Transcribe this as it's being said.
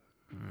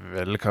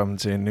Velkommen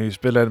til en ny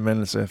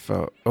spilanmeldelse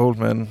for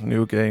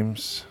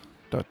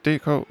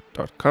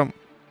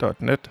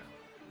oldmannewgames.dk.com.net.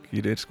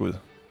 Giv det et skud.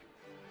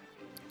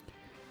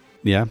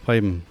 Ja,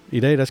 Preben. I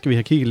dag der skal vi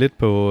have kigget lidt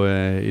på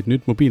et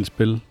nyt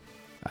mobilspil.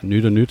 Ja,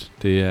 nyt og nyt.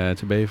 Det er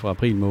tilbage fra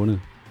april måned.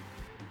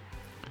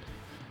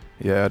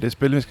 Ja, og det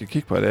spil, vi skal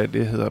kigge på i dag,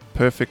 det hedder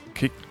Perfect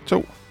Kick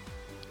 2.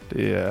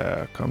 Det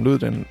er kommet ud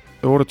den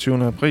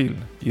 28. april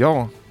i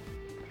år.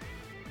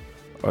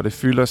 Og det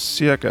fylder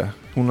cirka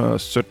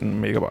 117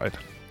 megabyte.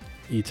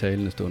 I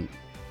talende stund.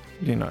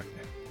 Lige nok.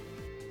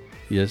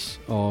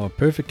 Yes, og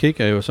Perfect Kick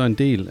er jo så en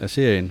del af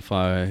serien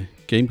fra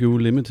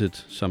GameCube Limited,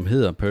 som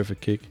hedder Perfect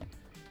Kick.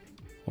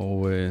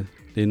 Og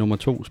det er nummer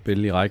 2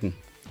 spil i rækken.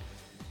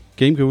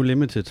 GameCube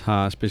Limited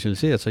har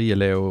specialiseret sig i at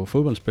lave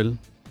fodboldspil.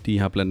 De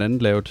har blandt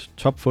andet lavet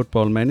Top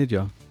Football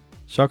Manager,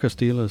 Soccer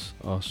Stealers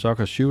og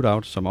Soccer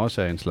Shootout, som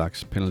også er en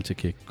slags penalty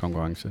kick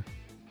konkurrence.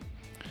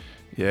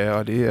 Ja,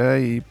 og det er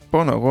i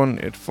bund og grund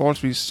et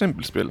forholdsvis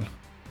simpelt spil.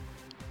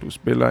 Du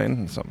spiller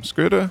enten som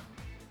skytte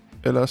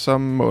eller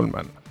som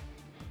målmand.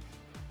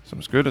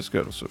 Som skytte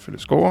skal du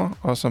selvfølgelig score,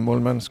 og som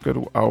målmand skal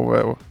du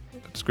afværge,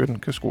 at skytten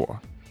kan score.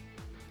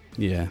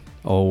 Ja,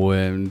 og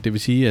det vil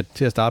sige, at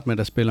til at starte med,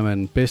 der spiller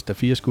man bedst af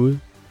 4 skud.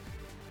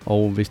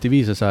 Og hvis det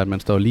viser sig, at man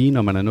står lige,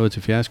 når man er nået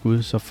til 4.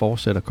 skud, så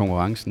fortsætter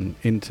konkurrencen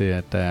indtil,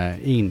 at der er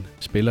en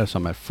spiller,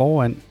 som er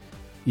foran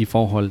i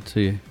forhold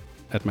til,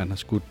 at man har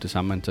skudt det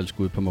samme antal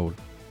skud på mål.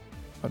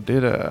 Og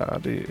det, der er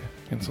det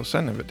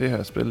interessante ved det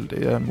her spil,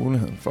 det er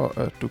muligheden for,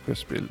 at du kan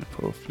spille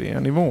på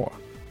flere niveauer.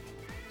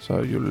 Så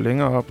jo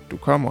længere op du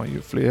kommer,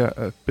 jo flere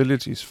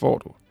abilities får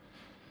du.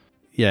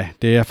 Ja,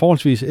 det er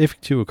forholdsvis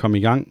effektivt at komme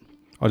i gang,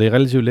 og det er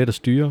relativt let at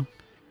styre.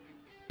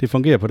 Det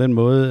fungerer på den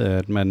måde,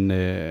 at man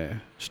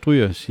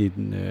stryger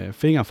sine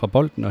fingre fra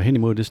bolden og hen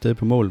imod det sted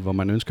på mål, hvor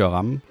man ønsker at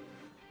ramme.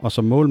 Og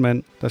som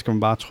målmand, der skal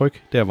man bare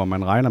trykke der, hvor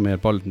man regner med,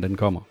 at bolden den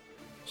kommer.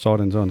 Så er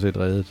den sådan set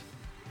reddet.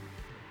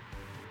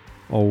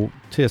 Og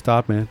til at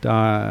starte med, der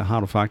har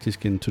du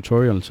faktisk en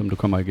tutorial, som du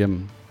kommer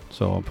igennem.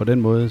 Så på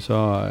den måde,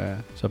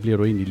 så bliver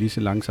du egentlig lige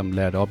så langsomt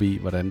lært op i,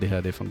 hvordan det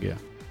her det fungerer.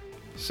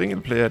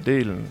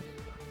 Singleplayer-delen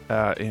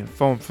er en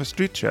form for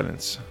street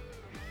challenge.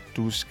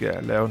 Du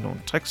skal lave nogle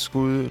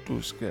trickskud,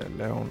 du skal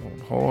lave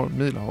nogle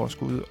middelhårde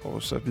skud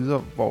og så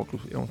videre, hvor du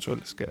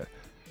eventuelt skal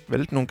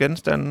vælte nogle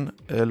genstande,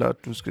 eller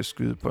du skal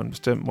skyde på en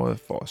bestemt måde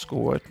for at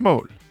score et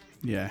mål.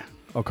 Ja,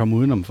 og komme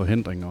udenom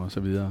forhindringer og så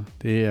videre.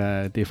 Det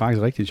er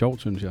faktisk rigtig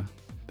sjovt, synes jeg,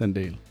 den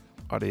del.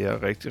 Og det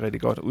er rigtig,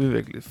 rigtig godt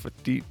udviklet,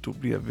 fordi du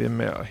bliver ved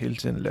med at hele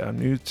tiden lære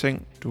nye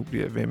ting. Du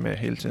bliver ved med at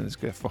hele tiden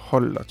skal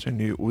forholde dig til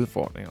nye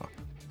udfordringer.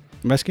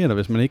 Hvad sker der,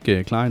 hvis man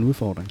ikke klarer en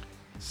udfordring?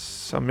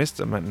 Så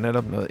mister man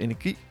netop noget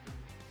energi,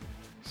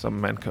 som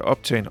man kan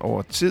optjene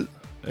over tid,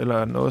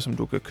 eller noget, som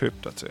du kan købe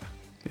dig til.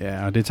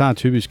 Ja, og det tager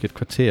typisk et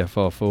kvarter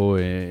for at få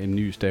en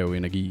ny stav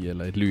energi,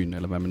 eller et lyn,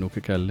 eller hvad man nu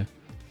kan kalde det.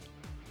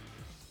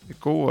 Det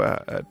gode er,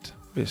 at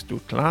hvis du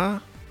klarer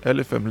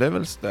alle 5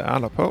 levels, der er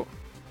der på,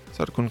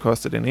 så det kun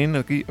koster den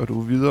energi, og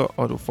du er videre,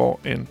 og du får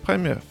en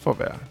præmie for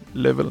hver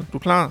level, du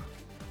klarer.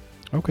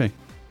 Okay.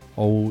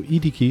 Og i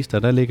de kister,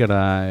 der ligger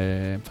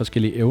der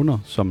forskellige evner,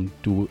 som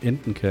du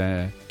enten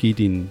kan give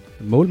din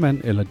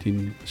målmand eller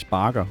din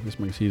sparker, hvis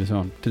man kan sige det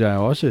sådan. Det der er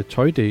også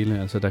tøjdele,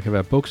 altså der kan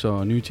være bukser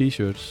og nye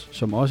t-shirts,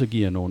 som også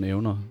giver nogle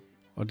evner.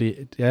 Og det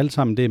er alt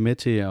sammen det med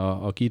til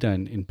at give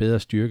dig en bedre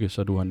styrke,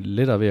 så du har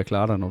lettere ved at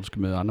klare dig, når du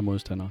skal møde andre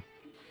modstandere.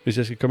 Hvis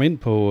jeg skal komme ind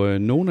på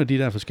nogle af de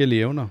der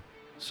forskellige evner,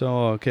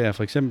 så kan jeg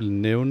for eksempel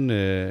nævne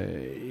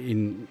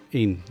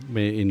en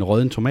med en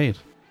rådden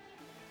tomat.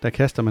 Der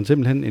kaster man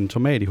simpelthen en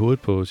tomat i hovedet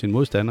på sin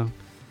modstander.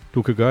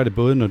 Du kan gøre det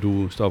både, når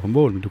du står på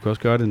mål, men du kan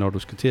også gøre det, når du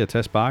skal til at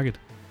tage sparket.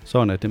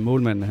 Sådan at den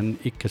målmand han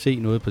ikke kan se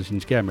noget på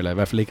sin skærm, eller i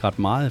hvert fald ikke ret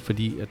meget,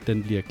 fordi at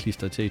den bliver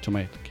klistret til i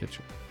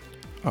tomatketchup.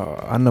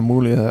 Og andre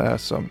muligheder er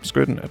som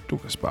skytten, at du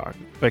kan sparke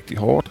rigtig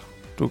hårdt.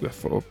 Du kan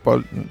få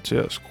bolden til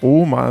at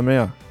skrue meget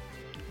mere.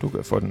 Du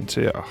kan få den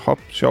til at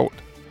hoppe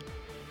sjovt.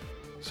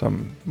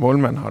 Som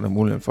målmand har du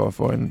mulighed for at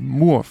få en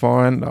mur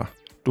foran dig.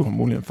 Du har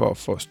mulighed for at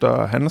få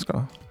større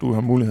handsker. Du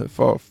har mulighed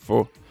for at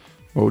få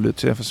målet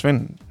til at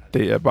forsvinde.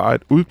 Det er bare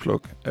et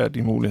udpluk af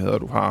de muligheder,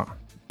 du har.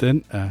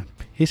 Den er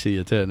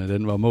pisseirriterende,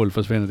 den hvor målet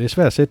forsvinder. Det er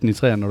svært at sætte den i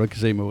træerne, når du ikke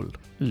kan se målet.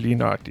 Lige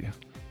nøjagtigt.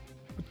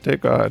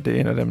 Det gør, at det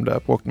er en af dem, der er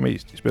brugt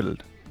mest i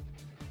spillet.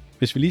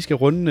 Hvis vi lige skal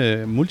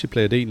runde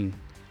multiplayer-delen.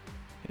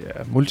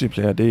 Ja,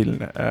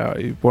 multiplayer-delen er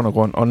i bund og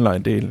grund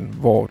online-delen,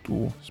 hvor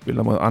du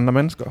spiller mod andre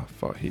mennesker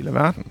for hele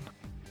verden.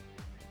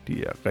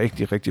 De er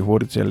rigtig, rigtig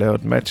hurtige til at lave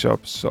et matchup,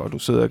 så du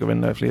sidder og kan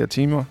vinde i flere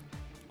timer.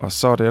 Og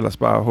så er det ellers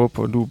bare at håbe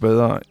på, at du er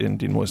bedre end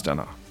dine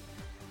modstandere.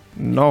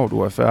 Når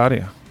du er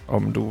færdig,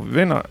 om du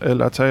vinder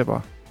eller taber,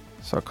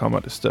 så kommer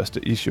det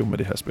største issue med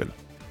det her spil.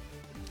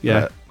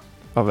 Ja.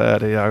 Og hvad er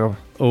det, Jacob?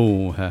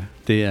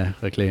 Det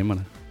er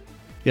reklamerne.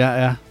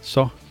 Jeg er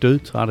så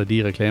dødtræt af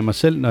de reklamer,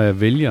 selv når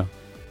jeg vælger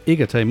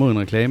ikke at tage imod en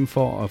reklame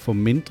for at få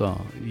mindre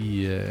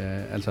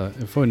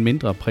få en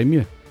mindre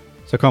præmie,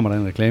 så kommer der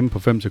en reklame på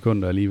 5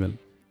 sekunder alligevel.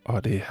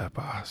 Og det er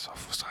bare så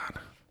frustrerende.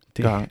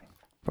 Det gang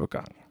på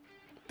gang.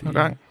 Det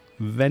er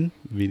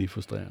vanvittigt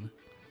frustrerende.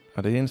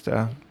 Og det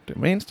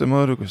eneste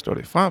måde, du kan stå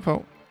det fra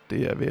på,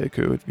 det er ved at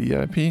købe et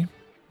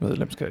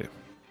VIP-medlemskab.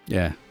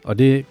 Ja, og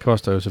det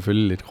koster jo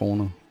selvfølgelig lidt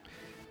kroner.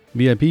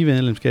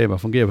 VIP-medlemskaber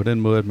fungerer på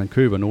den måde, at man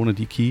køber nogle af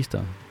de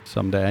kister,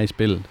 som der er i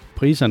spillet.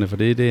 Priserne for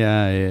det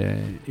er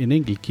en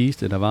enkelt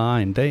kiste, der varer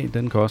en dag.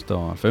 Den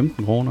koster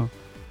 15 kroner.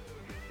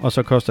 Og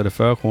så koster det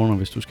 40 kroner,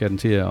 hvis du skal den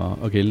til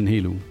at gælde en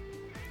hel uge.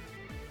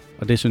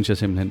 Og det synes jeg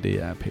simpelthen,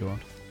 det er peberet.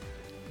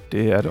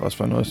 Det er det også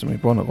for noget, som i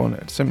bund og grund er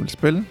et simpelt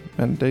spil,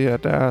 men det er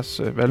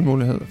deres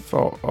valgmulighed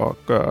for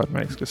at gøre, at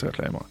man ikke skal se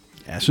reklamer.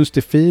 Ja, jeg synes,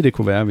 det fede det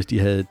kunne være, hvis de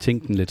havde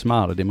tænkt den lidt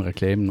smartere, det med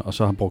reklamen, og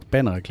så har brugt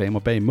bannerreklamer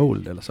bag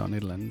målet, eller sådan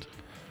et eller andet.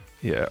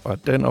 Ja,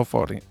 og den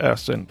opfordring er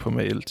sendt på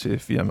mail til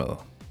firmaet.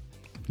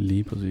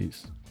 Lige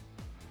præcis.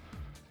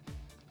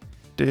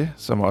 Det,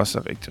 som også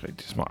er rigtig,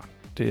 rigtig smart,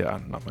 det er,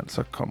 når man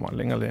så kommer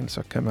længere ind,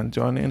 så kan man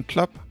joine en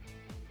klub.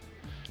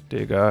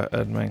 Det gør,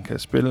 at man kan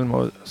spille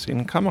mod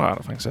sine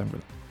kammerater, for eksempel.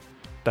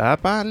 Der er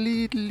bare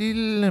lige et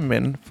lille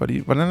men, fordi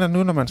hvordan er det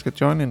nu, når man skal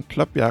joine en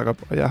klub, Jacob,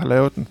 og jeg har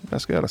lavet den? Hvad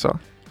sker der så?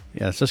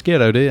 Ja, så sker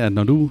der jo det, at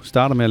når du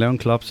starter med at lave en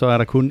klub, så er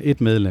der kun ét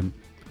medlem.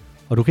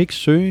 Og du kan ikke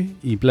søge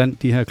i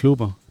blandt de her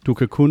klubber. Du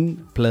kan kun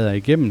bladre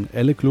igennem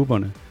alle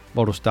klubberne,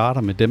 hvor du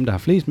starter med dem, der har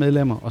flest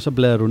medlemmer, og så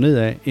bladrer du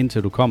nedad,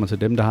 indtil du kommer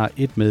til dem, der har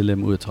et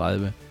medlem ud af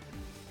 30.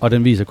 Og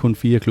den viser kun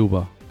 4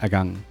 klubber ad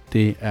gangen.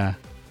 Det er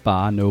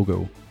bare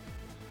no-go.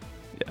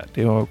 Ja,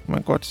 det var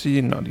man godt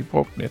sige, når de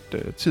brugte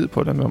lidt tid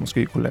på det, med at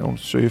måske kunne lave en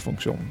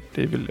søgefunktion.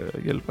 Det ville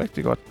hjælpe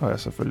rigtig godt, og jeg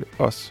selvfølgelig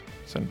også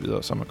sendt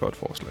videre som et godt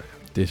forslag.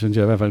 Det synes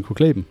jeg i hvert fald kunne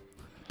klæde dem.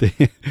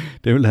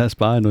 Det ville have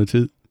sparet noget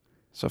tid.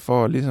 Så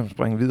for at ligesom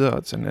springe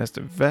videre til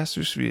næste, hvad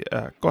synes vi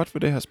er godt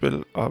ved det her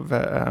spil, og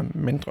hvad er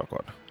mindre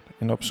godt?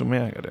 En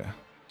opsummering af det.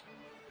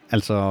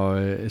 Altså,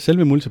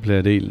 selve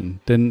multiplayer-delen,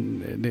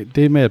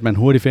 det med, at man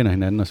hurtigt finder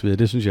hinanden osv.,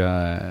 det synes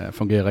jeg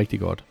fungerer rigtig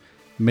godt.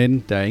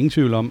 Men der er ingen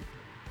tvivl om,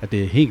 at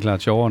det er helt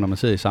klart sjovere, når man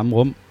sidder i samme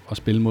rum og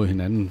spiller mod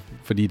hinanden,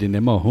 fordi det er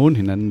nemmere at håne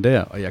hinanden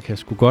der, og jeg kan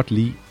sgu godt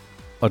lide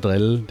at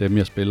drille dem,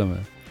 jeg spiller med.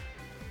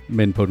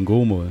 Men på den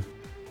gode måde.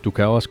 Du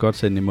kan også godt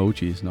sende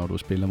emojis, når du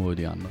spiller mod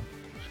de andre.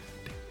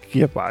 Det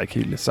giver bare ikke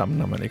helt det samme,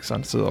 når man ikke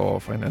sådan sidder over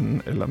for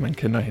hinanden, eller man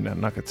kender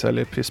hinanden og kan tage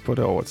lidt pis på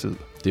det over tid.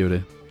 Det er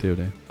jo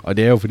det. Og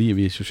det er jo fordi,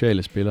 vi er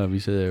sociale spillere, vi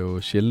sidder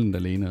jo sjældent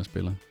alene og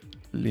spiller.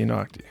 Lige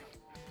nøjagtigt.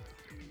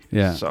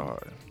 Ja. Så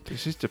det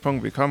sidste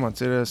punkt, vi kommer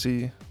til at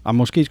sige... Og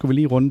måske skulle vi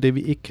lige runde det,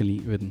 vi ikke kan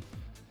lide ved den.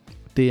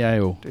 Det er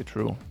jo... Det er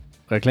true.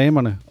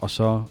 Reklamerne, og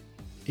så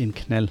en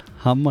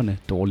knaldhamrende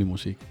dårlig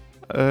musik.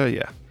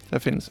 Ja, der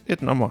findes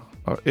et nummer,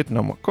 og et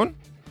nummer kun.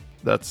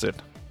 That's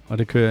it. Og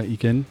det kører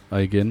igen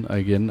og igen og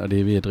igen, og det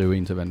er ved at drive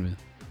en til vanvid.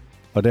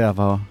 Og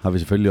derfor har vi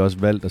selvfølgelig også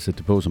valgt at sætte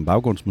det på som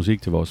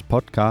baggrundsmusik til vores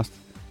podcast,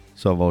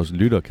 så vores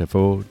lytter kan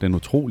få den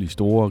utrolig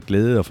store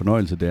glæde og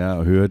fornøjelse, det er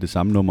at høre det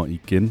samme nummer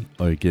igen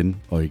og igen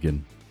og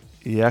igen.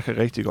 Jeg kan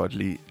rigtig godt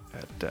lide,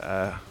 at der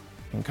er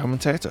en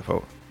kommentator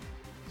på.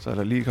 Så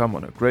der lige kommer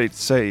noget great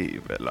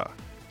save, eller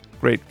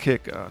great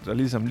kick, og der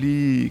ligesom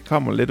lige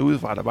kommer lidt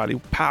udefra, der bare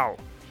lige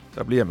pow,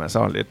 så bliver man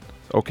sådan lidt,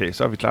 okay,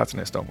 så er vi klar til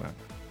næste omgang.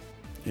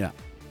 Ja,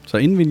 så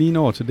inden vi lige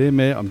når til det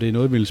med, om det er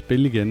noget, vi vil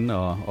spille igen,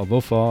 og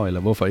hvorfor eller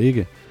hvorfor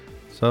ikke,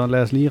 så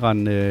lad os lige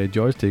rende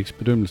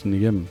joysticks-bedømmelsen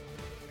igennem.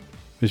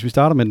 Hvis vi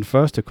starter med den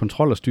første,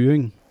 kontrol og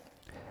styring,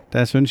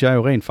 der synes jeg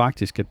jo rent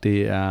faktisk, at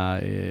det er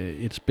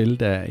et spil,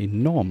 der er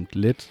enormt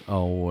let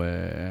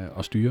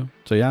at styre.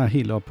 Så jeg er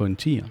helt oppe på en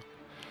 10'er.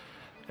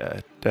 Ja,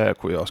 der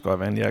kunne jeg også godt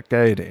være, jeg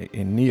gav det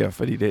en 9'er,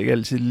 fordi det er ikke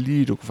altid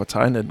lige, du kan få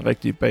tegnet den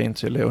rigtige bane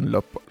til at lave en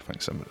lopbold, for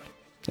eksempel.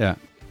 Ja.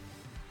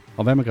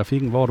 Og hvad med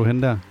grafikken? Hvor er du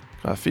henne der?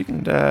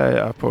 Grafikken, der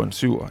er jeg på en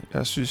 7'er.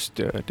 Jeg synes,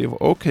 det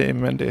var okay,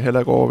 men det er heller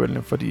ikke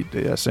overvældende, fordi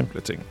det er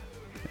simple ting.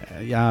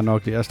 Ja,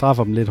 jeg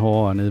straffer dem lidt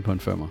hårdere nede på en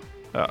 5'er.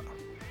 Ja.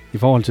 I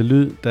forhold til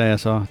lyd, der er jeg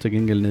så til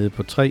gengæld nede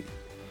på 3.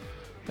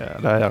 Ja,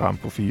 der er jeg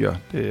ramt på 4.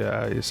 Det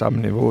er i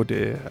samme niveau.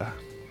 Det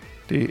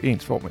er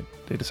ensformigt.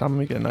 Det er det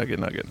samme igen og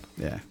igen og igen.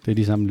 Ja, det er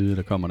de samme lyde,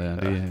 der kommer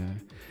der. Ja.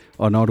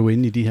 Og når du er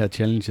inde i de her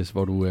challenges,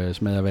 hvor du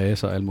smadrer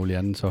vaser og alt muligt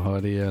andet, så er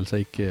det altså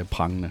ikke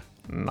prangende.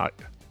 Nej,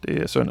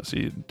 det er synd at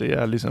sige. Det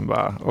er ligesom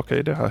bare,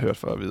 okay, det har jeg hørt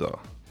før videre.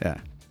 Ja.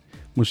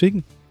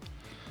 Musikken?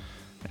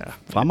 Ja.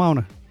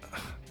 Fremragende.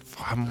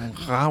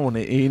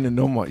 Fremragende ene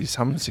nummer i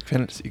samme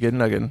sekvens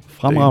igen og igen.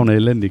 Fremragende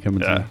elendig, kan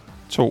man sige.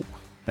 2.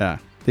 Ja,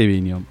 det er vi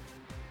enige om.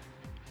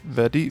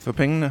 Værdi for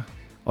pengene.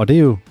 Og det er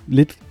jo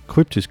lidt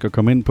kryptisk at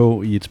komme ind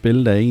på i et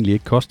spil, der egentlig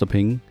ikke koster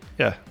penge.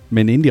 Ja.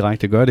 Men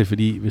indirekte gør det,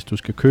 fordi hvis du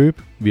skal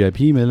købe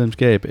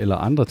VIP-medlemskab eller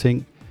andre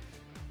ting,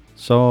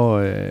 så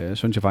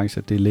synes jeg faktisk,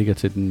 at det ligger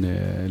til den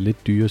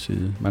lidt dyre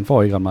side. Man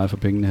får ikke ret meget for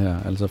pengene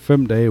her. Altså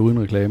 5 dage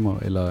uden reklamer,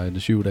 eller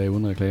 7 dage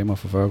uden reklamer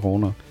for 40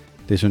 kroner.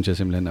 Det synes jeg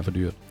simpelthen er for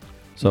dyrt.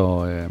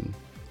 Så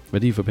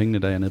værdi for pengene,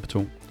 der er jeg nede på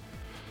 2.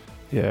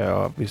 Ja,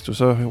 og hvis du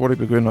så hurtigt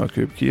begynder at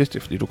købe kiste,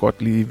 fordi du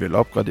godt lige vil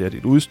opgradere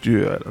dit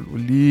udstyr, eller du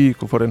lige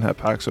kunne få den her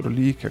pakke, så du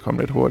lige kan komme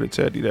lidt hurtigt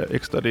til de der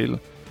ekstra dele,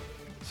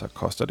 så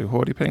koster det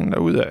hurtigt penge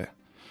derudad.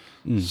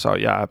 Så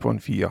jeg er på en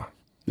 4.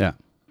 Ja,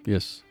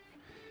 yes.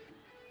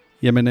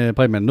 Jamen,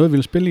 Preben, noget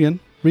vil spille igen?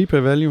 Replay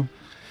value?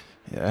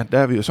 Ja, der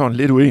er vi jo sådan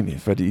lidt uenige,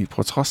 fordi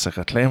på trods af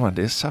reklamerne,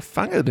 det, så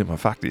fangede det mig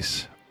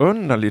faktisk.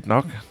 Underligt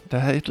nok, der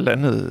er et eller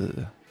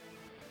andet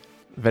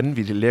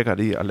vanvittigt lækkert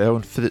i at lave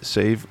en fed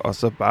save, og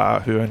så bare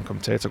høre en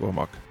kommentator gå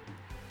amok.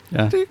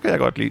 Ja. Det kan jeg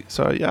godt lide,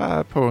 så jeg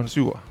er på en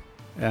 7'er.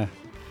 Ja,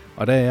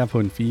 og der er jeg på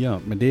en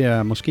 4, men det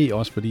er måske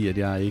også fordi, at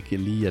jeg ikke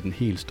lige er den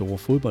helt store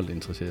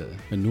fodboldinteresserede.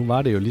 Men nu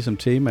var det jo ligesom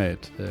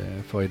temaet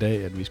for i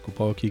dag, at vi skulle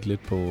prøve at kigge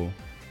lidt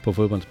på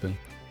fodboldspil.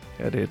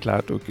 Ja, det er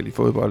klart, du kan lide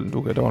fodbolden.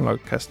 Du kan dog nok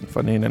kaste den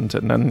fra den ene ende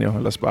til den anden,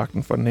 eller sparke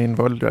den fra den ene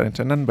vold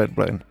til den anden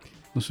bandbane.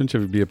 Nu synes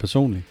jeg, vi bliver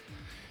personlige.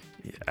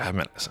 Ja,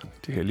 men altså,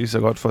 det kan lige så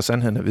godt få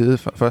sandheden at vide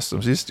først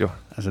som sidst, jo.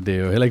 Altså, det er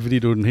jo heller ikke, fordi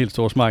du er den helt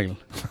store Schmeichel.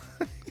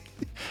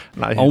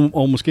 Nej.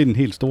 Og måske den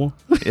helt store.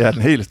 Ja,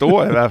 den helt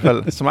store i hvert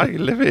fald.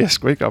 Schmeichel, det ved jeg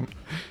sgu ikke om.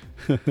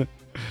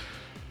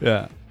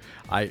 Ja.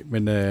 Ej,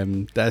 men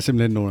der er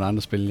simpelthen nogle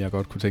andre spil, jeg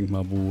godt kunne tænke mig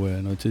at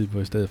bruge noget tid på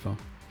i stedet for.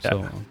 Ja.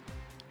 Så.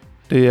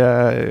 Det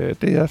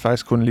er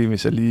faktisk kun lige,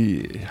 hvis jeg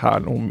lige har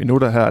nogle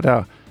minutter her og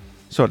der,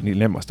 så er den lige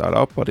nem at starte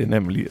op, og det er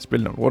nemt lige at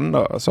spille nogle runder,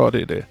 og så er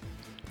det.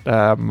 Der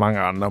er mange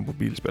andre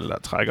mobilspil, der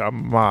trækker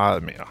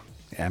meget mere.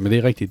 Ja, men det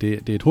er rigtigt.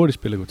 Det er et hurtigt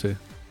spil at gå til.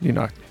 Lige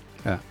nøjagtigt.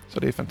 Ja. Så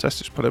det er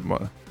fantastisk på den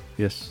måde.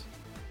 Yes.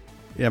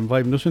 Jamen,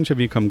 Preben, nu synes jeg,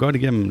 vi er kommet godt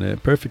igennem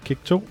Perfect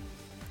Kick 2.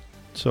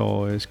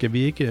 Så skal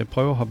vi ikke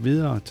prøve at hoppe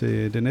videre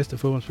til det næste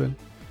fodboldspil?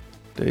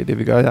 Det er det,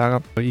 vi gør,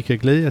 Jacob. Og I kan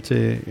glæde jer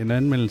til en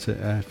anmeldelse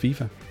af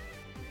FIFA.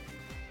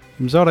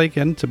 Jamen, så er der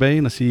ikke andet tilbage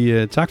end at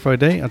sige tak for i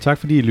dag, og tak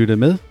fordi I lyttede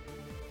med.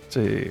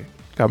 Til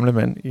gamle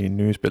mænd i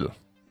nye spil.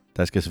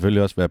 Der skal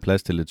selvfølgelig også være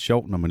plads til lidt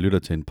sjov, når man lytter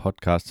til en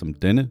podcast som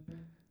denne.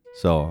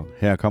 Så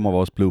her kommer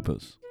vores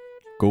bloopers.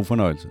 God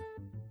fornøjelse.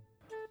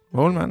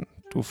 Målmand,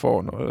 du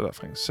får noget, der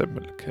for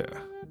eksempel kan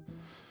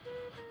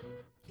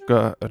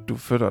gøre, at du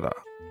flytter dig.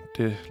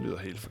 Det lyder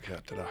helt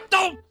forkert, det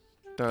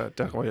der.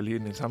 Der går jeg lige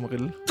ind i den samme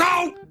rille.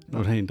 Nu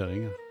er der en, der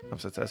ringer. Og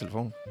så tager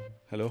telefonen.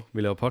 Hallo,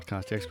 vi laver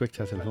podcast. Jeg kan sgu ikke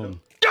tage telefonen.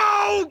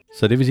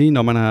 Så det vil sige,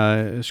 når man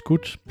har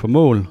skudt på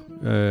mål,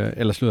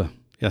 eller slutter.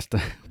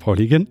 Prøv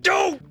lige igen.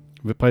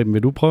 Preben,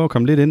 vil du prøve at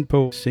komme lidt ind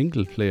på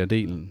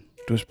singleplayer-delen?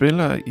 Du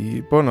spiller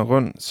i bund og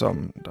grund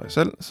som dig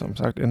selv, som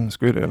sagt enten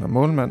skytte eller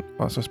målmand,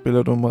 og så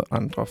spiller du mod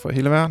andre fra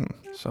hele verden.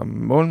 Som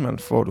målmand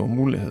får du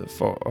mulighed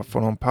for at få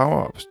nogle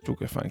power-ups. Du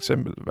kan for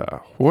eksempel være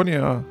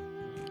hurtigere,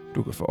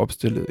 du kan få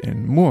opstillet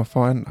en mur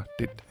foran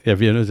dig. Ja,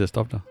 vi er nødt til at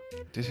stoppe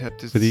dig.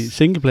 Fordi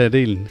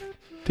singleplayer-delen,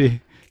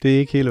 det er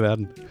ikke hele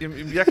verden. Jamen,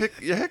 jeg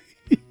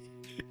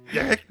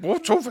kan ikke bruge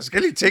to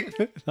forskellige ting.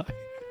 Nej.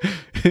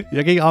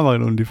 Jeg kan ikke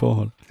arbejde under de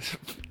forhold.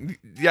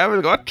 Jeg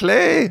vil godt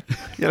klage.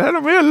 Jeg vil have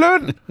noget mere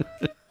løn.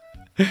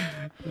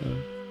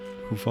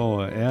 Du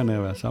får æren af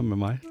at være sammen med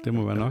mig. Det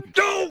må være nok.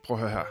 Prøv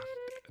at høre her.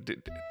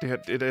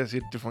 Det der jeg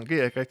siger, det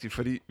fungerer ikke rigtigt,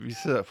 fordi vi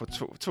sidder på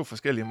to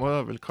forskellige måder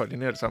og vil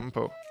koordinere det samme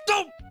på.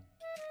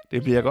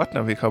 Det bliver godt,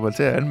 når vi kommer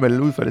til at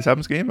anmelde ud fra det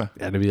samme schema.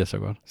 Ja, det bliver så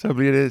godt. Så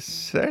bliver det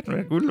sat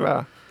med guld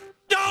værd.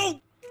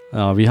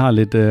 Ja, vi har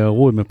lidt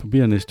rod med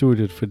papirerne i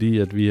studiet, fordi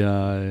at vi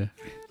har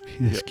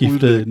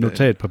skiftet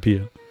notatpapir.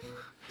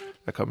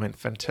 Der kom en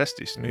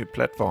fantastisk ny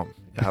platform.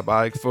 Jeg har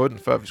bare ikke fået den,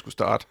 før vi skulle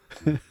starte.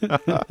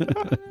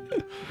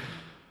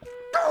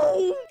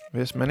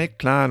 Hvis man ikke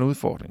klarer en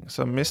udfordring,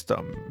 så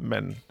mister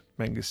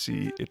man kan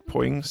sige, et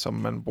point, som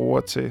man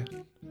bruger til... Det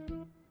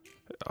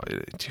er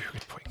jo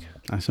et point.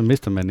 Nej, så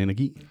mister man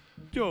energi.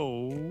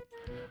 Jo.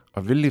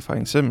 Og vil de for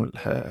eksempel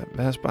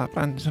have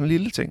bare en sådan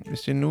lille ting, hvis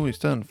de nu i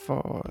stedet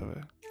for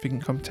fik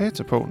en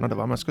kommentator på, når der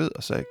var man skød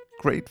og sagde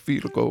great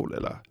field goal,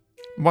 eller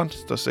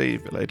monster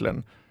save, eller et eller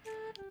andet.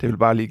 Det vil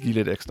bare lige give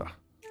lidt ekstra.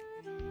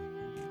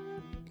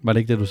 Var det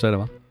ikke det, du sagde, der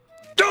var?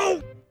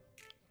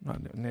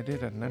 Nej, det er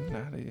da den anden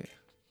her.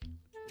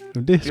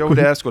 Det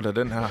er sgu da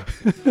den her.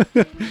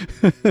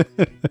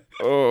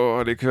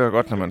 Det kører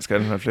godt, når man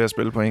skal have flere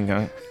spil på en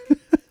gang.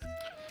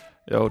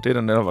 Jo, det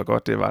der netop var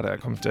godt, det var, der jeg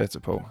kommentator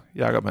på.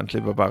 Jakob, han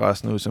klipper bare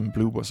resten ud som en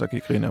blooper, så kan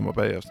I grine af mig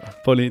bagefter.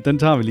 Prøv lige, den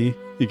tager vi lige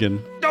igen.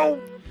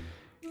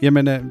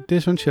 Jamen,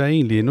 det synes jeg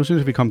egentlig. Nu synes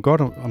jeg, vi kom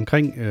godt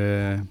omkring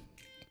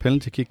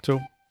penalty kick 2.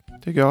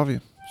 Det gjorde vi.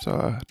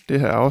 Så det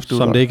her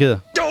afslutter... Som det ikke hedder.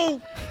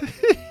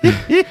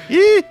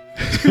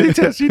 Skal lige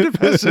til at sige det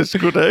passer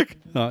sgu da ikke.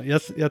 Nå,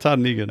 jeg tager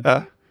den igen.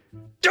 Ja.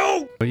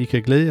 Og I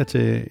kan glæde jer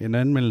til en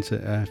anmeldelse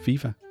af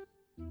FIFA.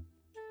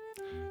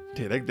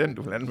 Det er da ikke den,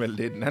 du vil anmelde.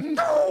 Det er den anden.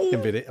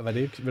 Jamen,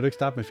 vil du ikke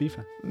starte med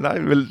FIFA? Nej,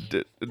 vel...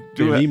 Det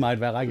er lige meget,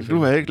 hvad rækkefølge.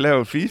 Du har ikke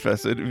lavet FIFA,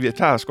 så vi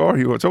tager Score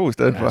Hero 2 i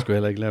stedet for. Jeg skulle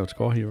heller ikke lave et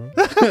Score Hero.